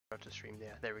watch the stream.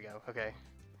 Yeah, there we go. Okay.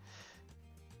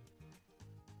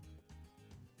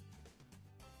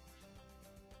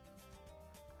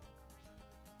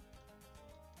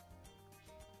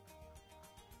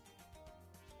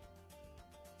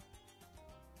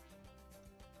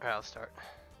 Alright, I'll start.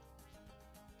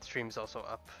 Stream's also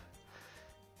up.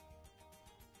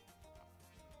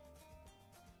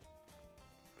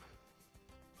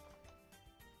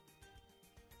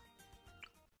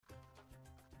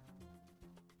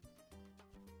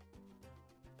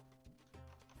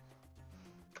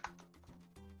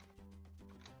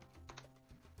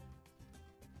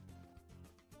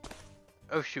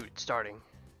 Oh shoot, it's starting.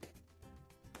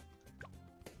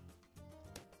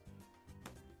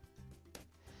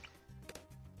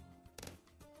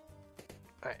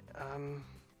 Alright,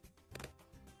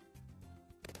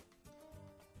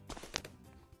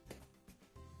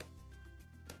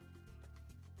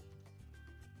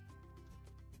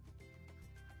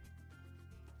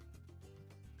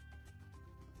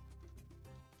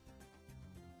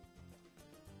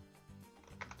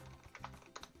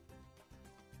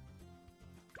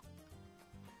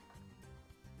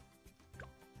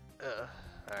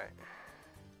 alright.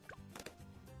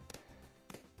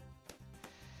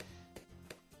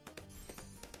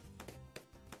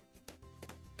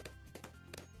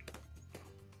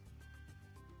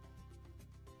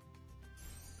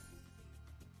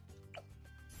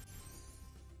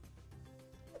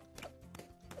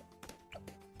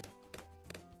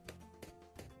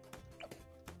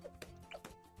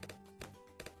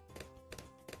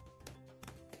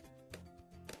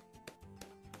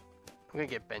 I'm gonna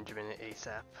get Benjamin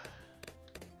ASAP.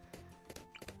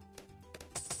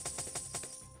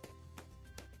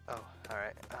 Oh,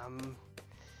 alright.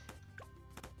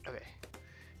 Okay.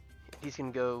 He's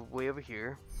gonna go way over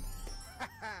here.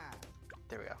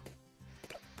 There we go.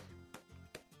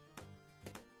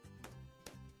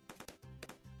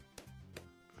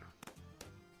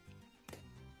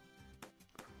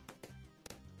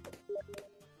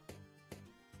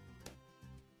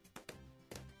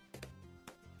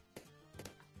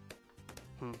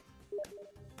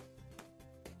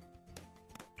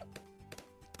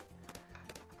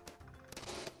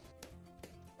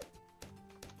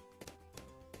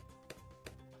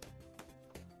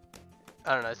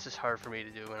 I don't know, it's just hard for me to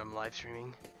do when I'm live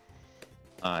streaming.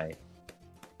 Hi.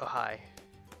 Oh, hi.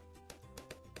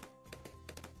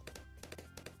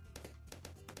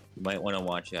 You might want to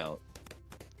watch out.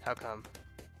 How come?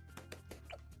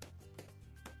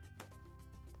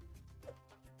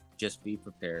 Just be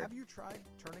prepared. Have you tried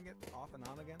turning it off and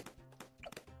on again?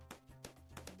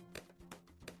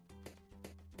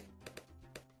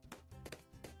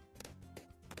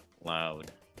 Loud.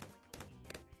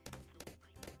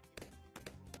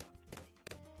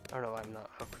 I don't know why I'm not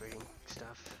upgrading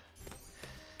stuff.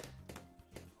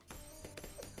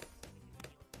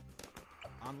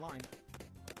 Online.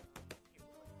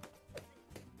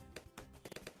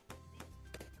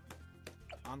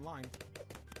 Online.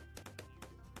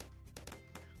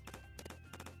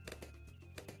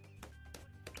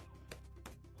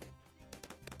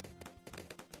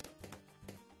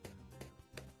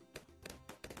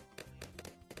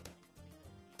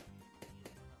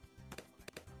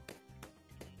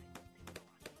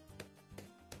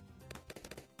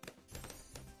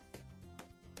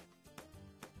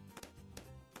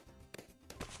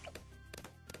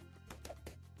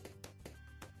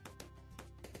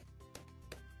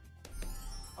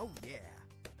 Oh yeah.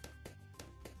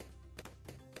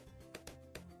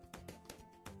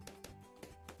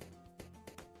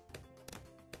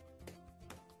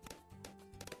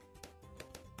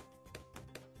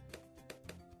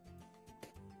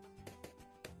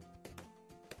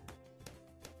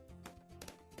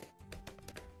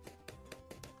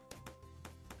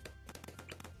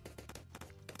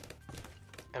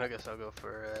 And I guess I'll go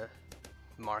for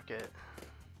market.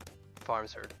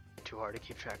 Farms are too hard to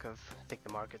keep track of. I think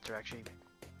the markets are actually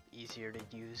easier to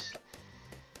use.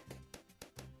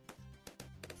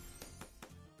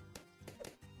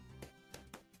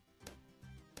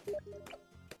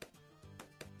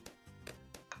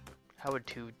 How would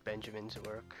 2 Benjamins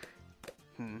work?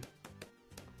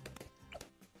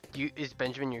 Is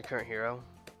Benjamin your current hero?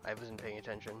 I wasn't paying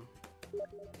attention.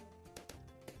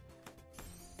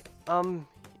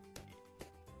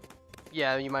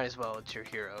 Yeah, you might as well. It's your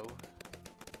hero.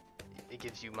 It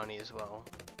gives you money as well.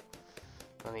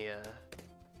 Let me,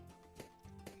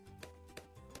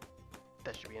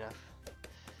 that should be enough.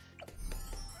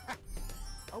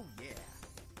 Oh yeah.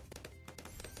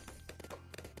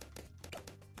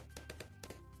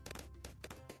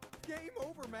 Game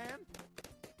over, man.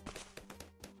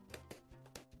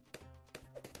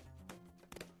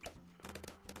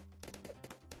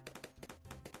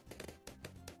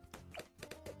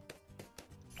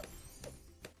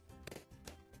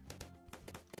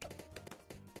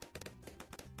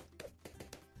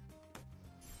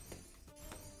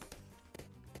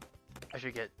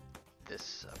 should get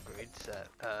this upgrade set,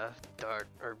 dart,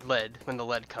 or lead. When the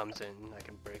lead comes in, I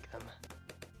can break them.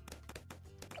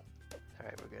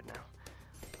 Alright, we're good now.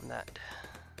 On that.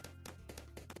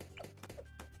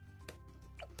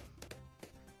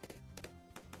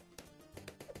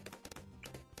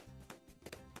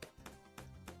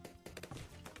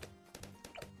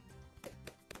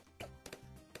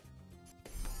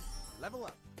 Level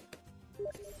up.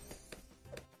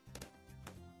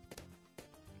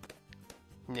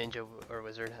 Ninja or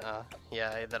wizard,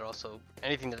 yeah, that also,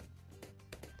 anything that,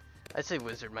 I'd say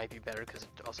wizard might be better because it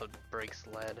also breaks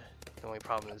lead. The only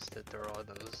problem is that there are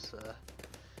those,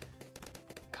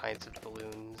 kinds of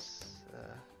balloons,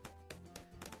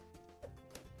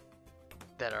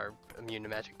 that are immune to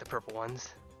magic, the purple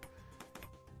ones.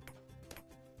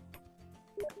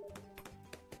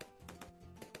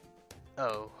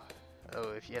 Oh,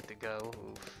 if you have to go,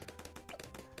 oof.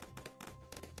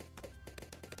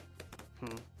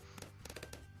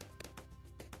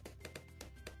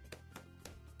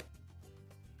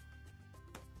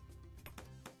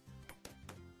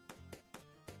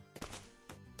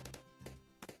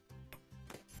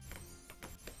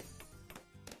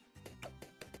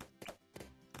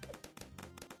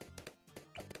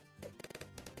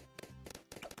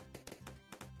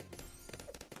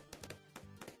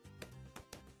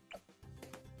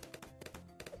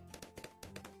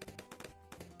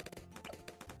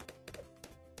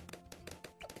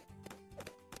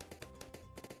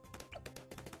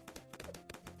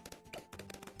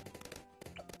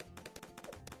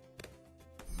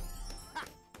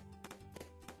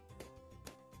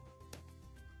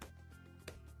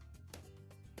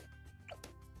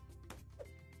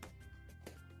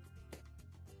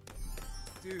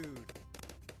 Dude.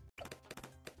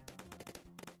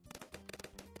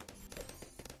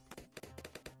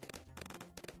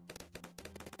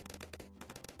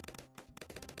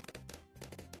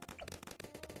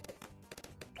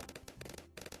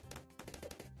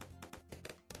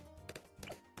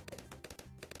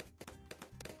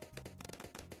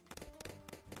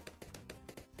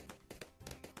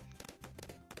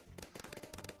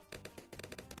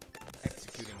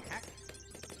 Executing hack.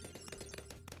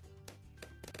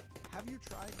 Have you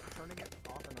tried turning it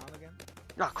off and on again?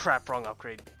 Oh crap, wrong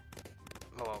upgrade.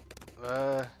 Oh,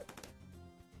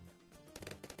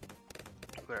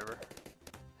 whatever,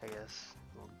 I guess.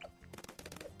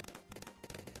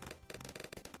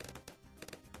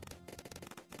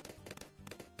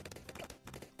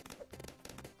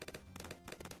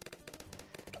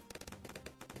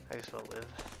 I guess I'll live.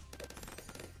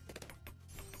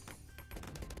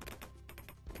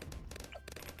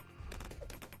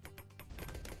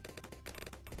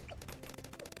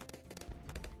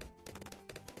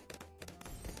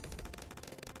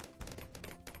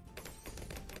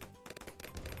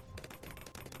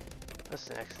 What's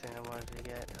the next thing I wanted to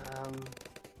get?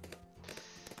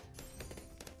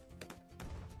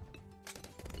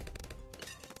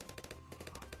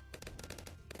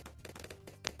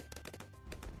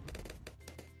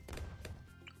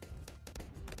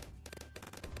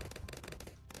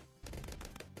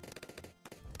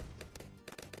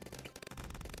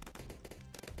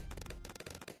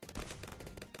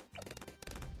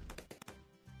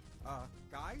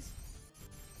 Guys?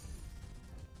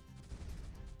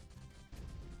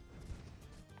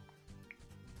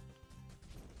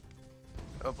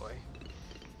 Oh boy.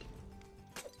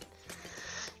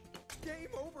 Game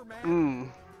over,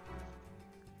 man.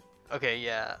 Okay,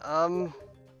 yeah.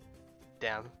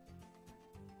 Damn.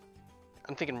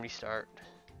 I'm thinking restart.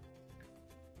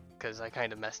 Because I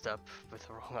kind of messed up with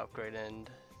the wrong upgrade, and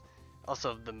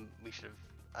also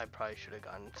I probably should have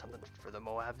gotten something for the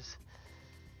Moabs.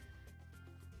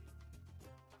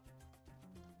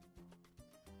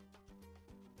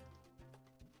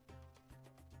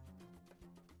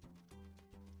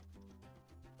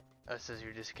 Oh, it says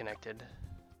you're disconnected.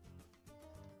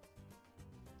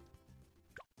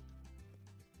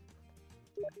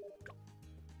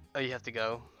 Oh, you have to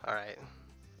go? Alright.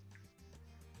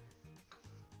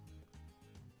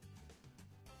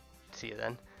 See you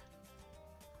then.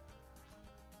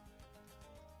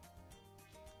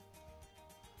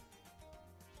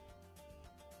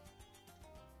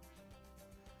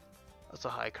 Also,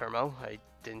 hi Kermo, I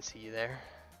didn't see you there.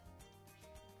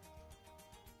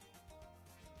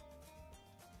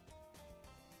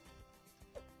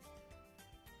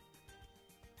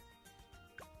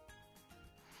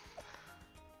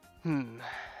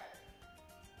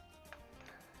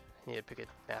 Need to pick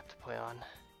a map to play on.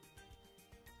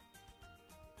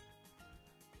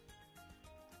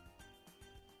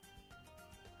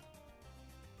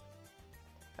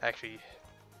 Actually,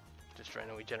 just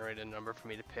randomly generate a number for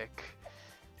me to pick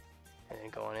and then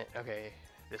go on it. Okay,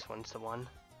 this one's the one.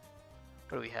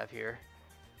 What do we have here?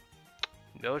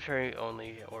 Military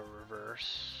only or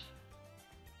reverse.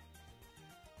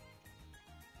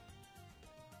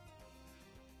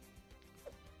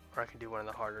 Or I could do one of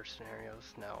the harder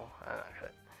scenarios. No, I'm not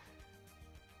gonna.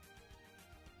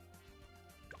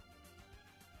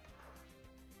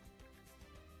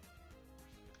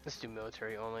 Let's do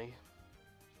military only.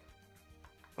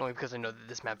 Only because I know that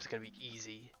this map is going to be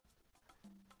easy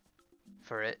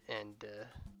for it, and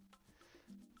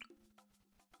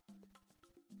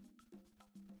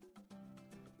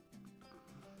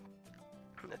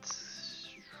let's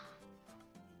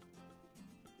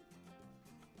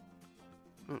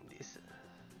these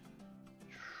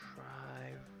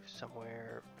try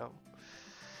somewhere. No,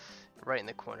 right in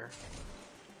the corner.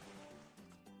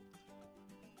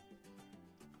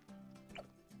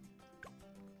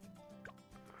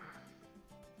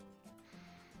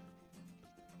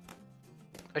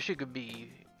 I should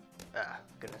be,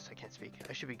 goodness, I can't speak.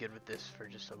 I should be good with this for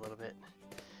just a little bit.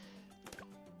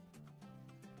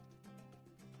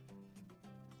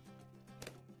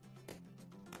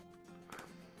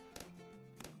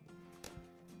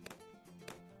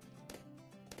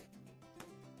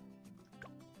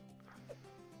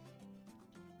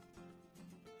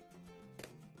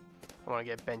 I want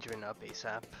to get Benjamin up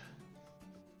ASAP.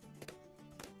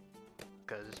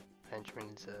 Because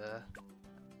Benjamin's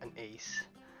an ace.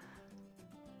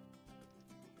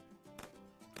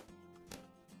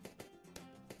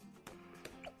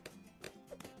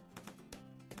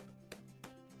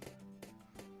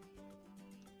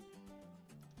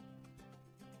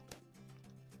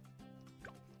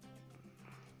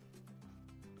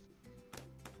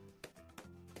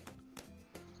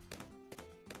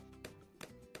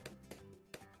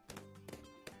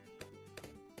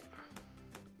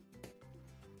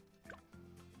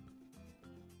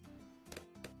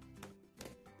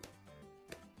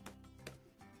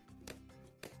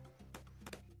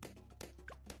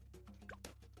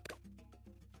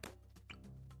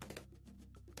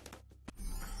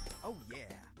 Oh yeah.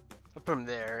 I'll put him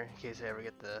there in case I ever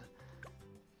get the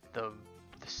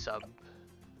sub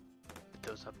with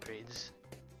those upgrades.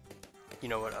 You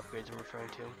know what upgrades I'm referring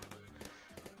to.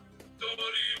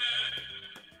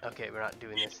 Okay, we're not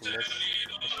doing this in this.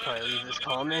 I should probably leave this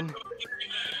column in.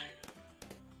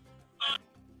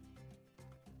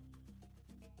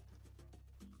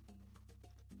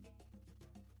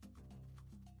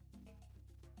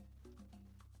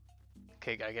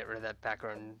 Okay, gotta get rid of that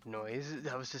background noise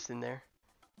that was just in there.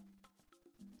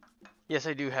 Yes,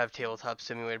 I do have Tabletop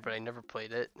Simulator, but I never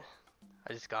played it.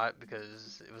 I just got it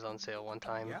because it was on sale one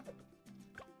time. Yeah.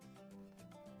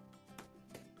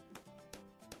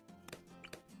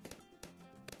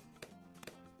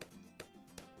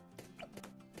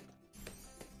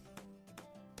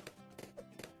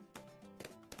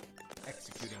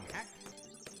 Executing hack.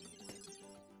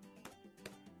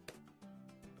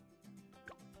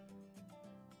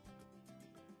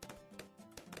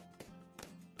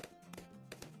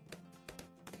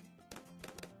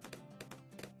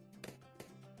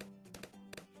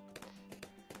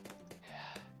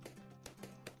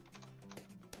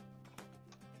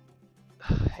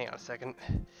 Hang on a second.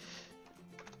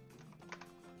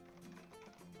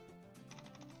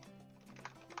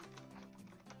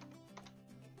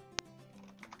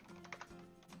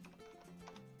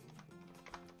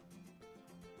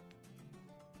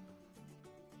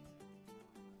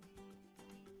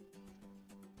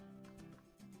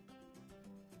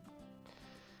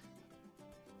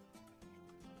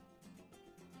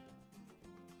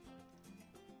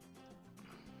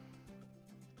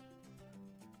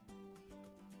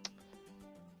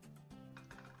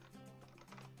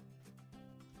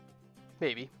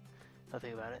 Maybe. I'll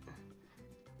think about it.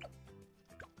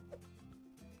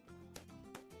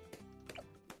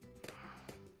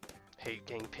 Hate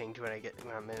getting pinged when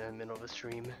I'm in the middle of a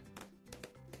stream.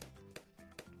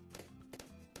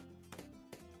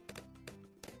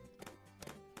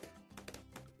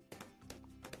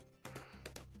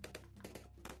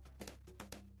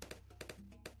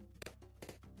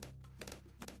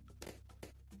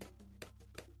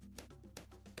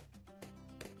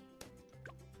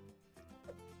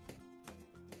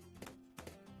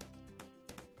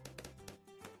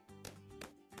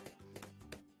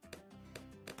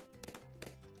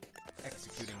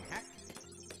 Executing hack.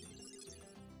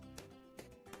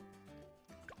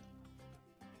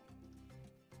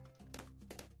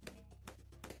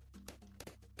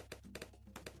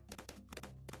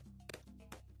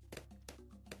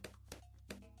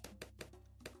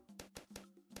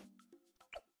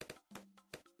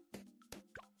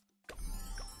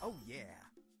 Oh yeah.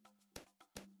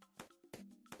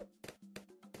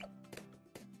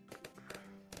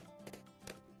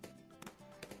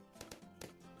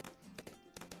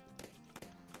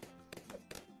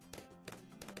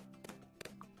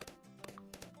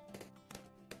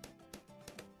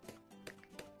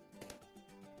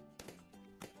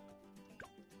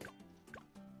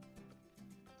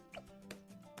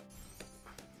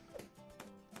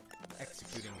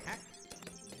 Executing hack.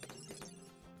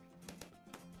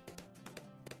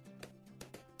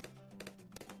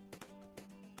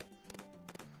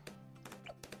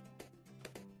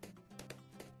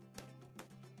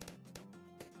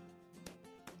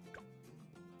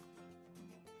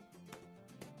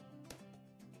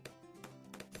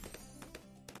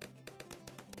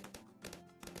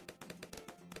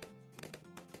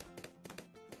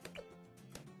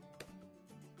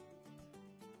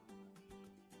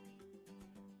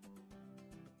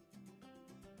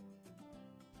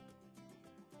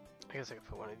 I guess I could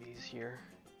put one of these here.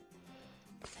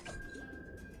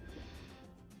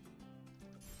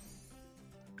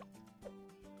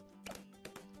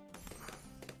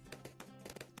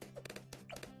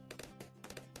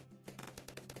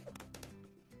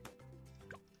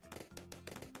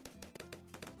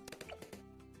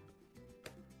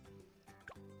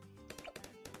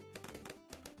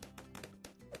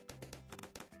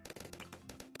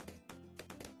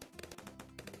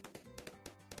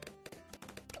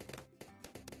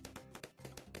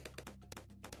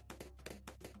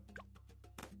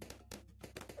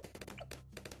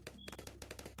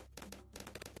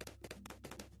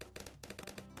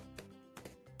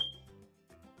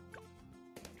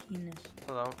 Penis.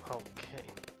 Hello? Okay.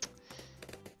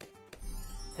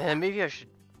 And maybe I should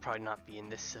probably not be in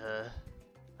this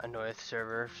Annoyeth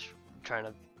server, trying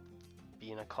to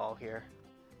be in a call here.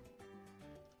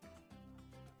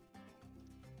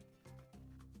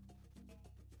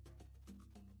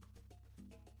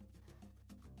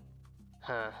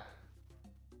 Huh.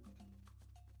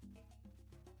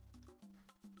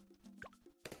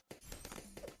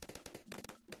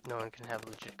 No one can have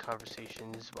legit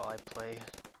conversations while I play.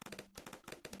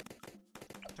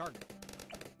 Target.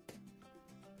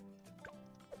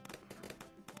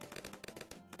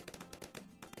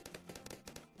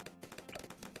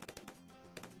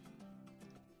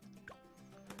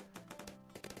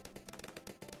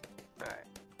 Alright.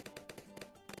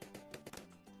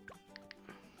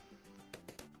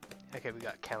 Okay, we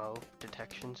got camo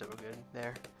detection, so we're good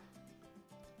there.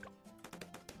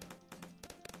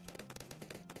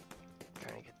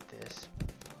 Trying to get this.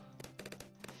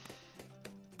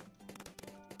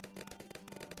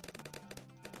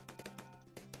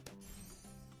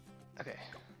 Okay.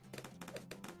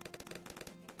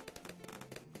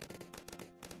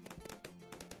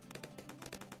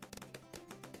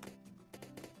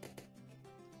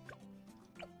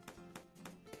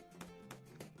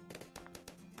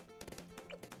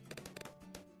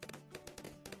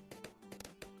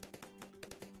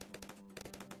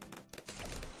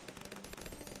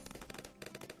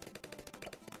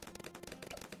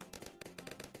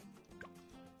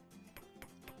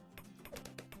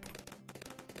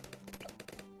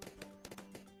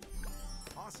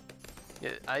 Awesome. Yeah,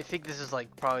 I think this is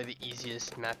like probably the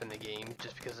easiest map in the game,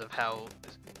 just because of how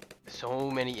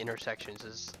so many intersections.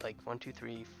 There's like 1, 2,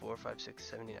 3, 4, 5, 6,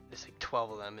 7, 8. There's like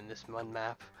 12 of them in this one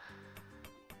map.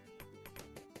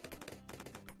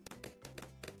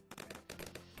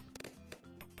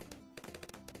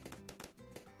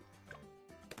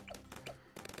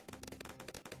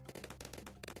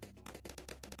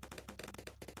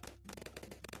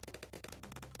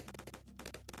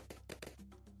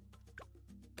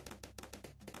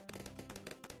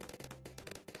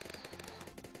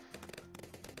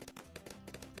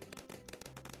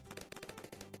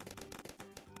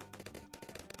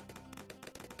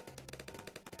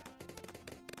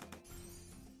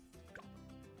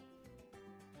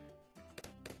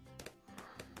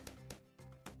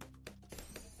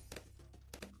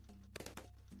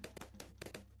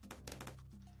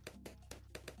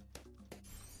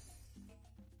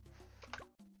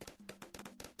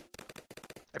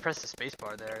 I pressed the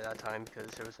spacebar there that time because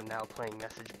there was a now playing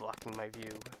message blocking my view.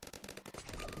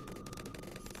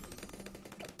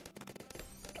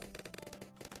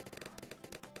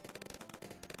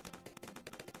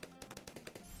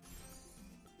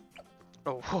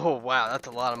 Oh, whoa, wow, that's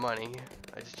a lot of money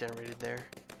I just generated there.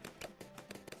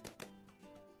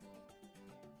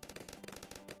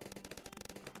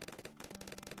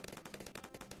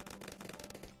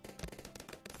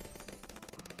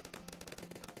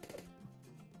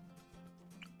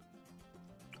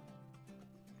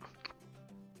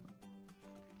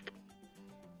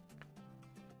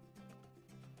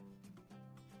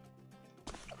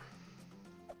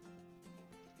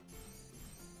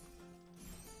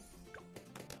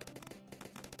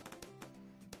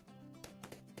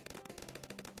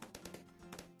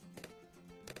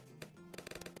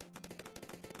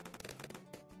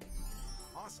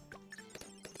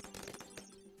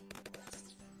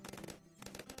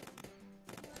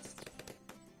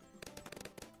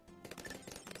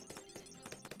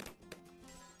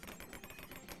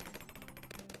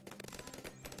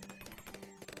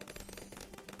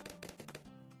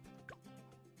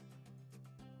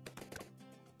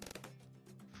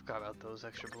 Forgot about those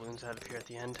extra balloons I had up here at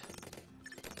the end.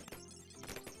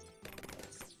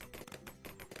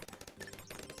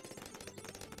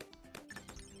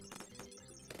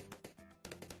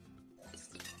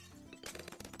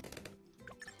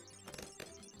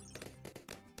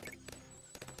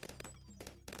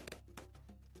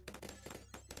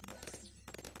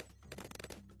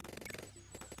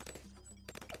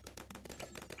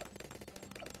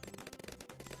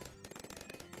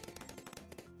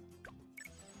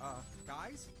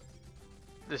 Guys,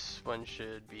 This one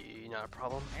should be not a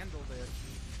problem. handle this.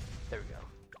 There we go.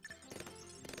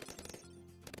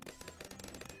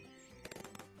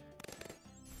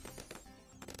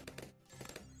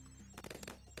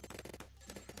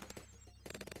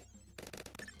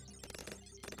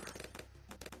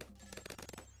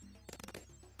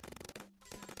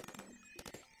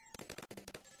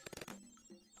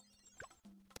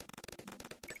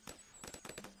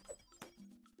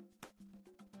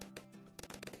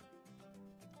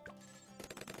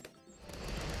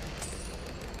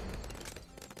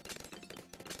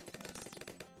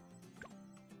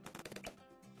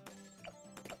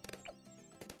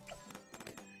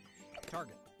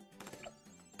 Target.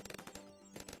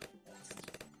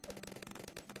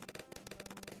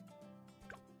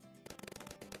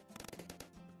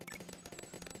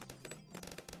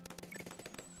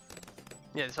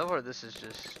 Yeah, so far this is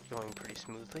just going pretty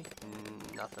smoothly.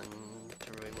 Nothing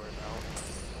to really worry about.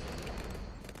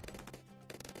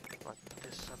 Want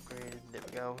this upgraded. There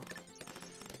we go.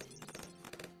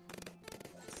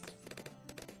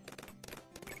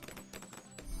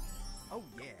 Oh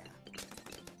yeah.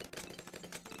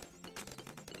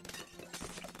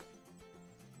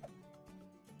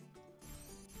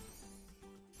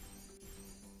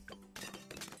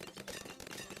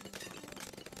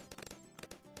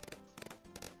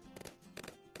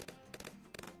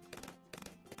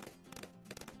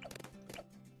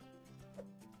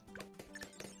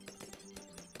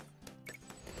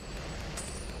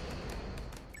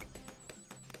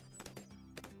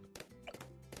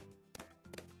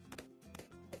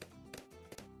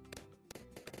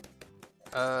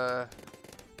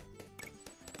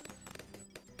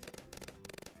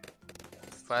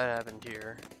 What happened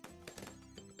here?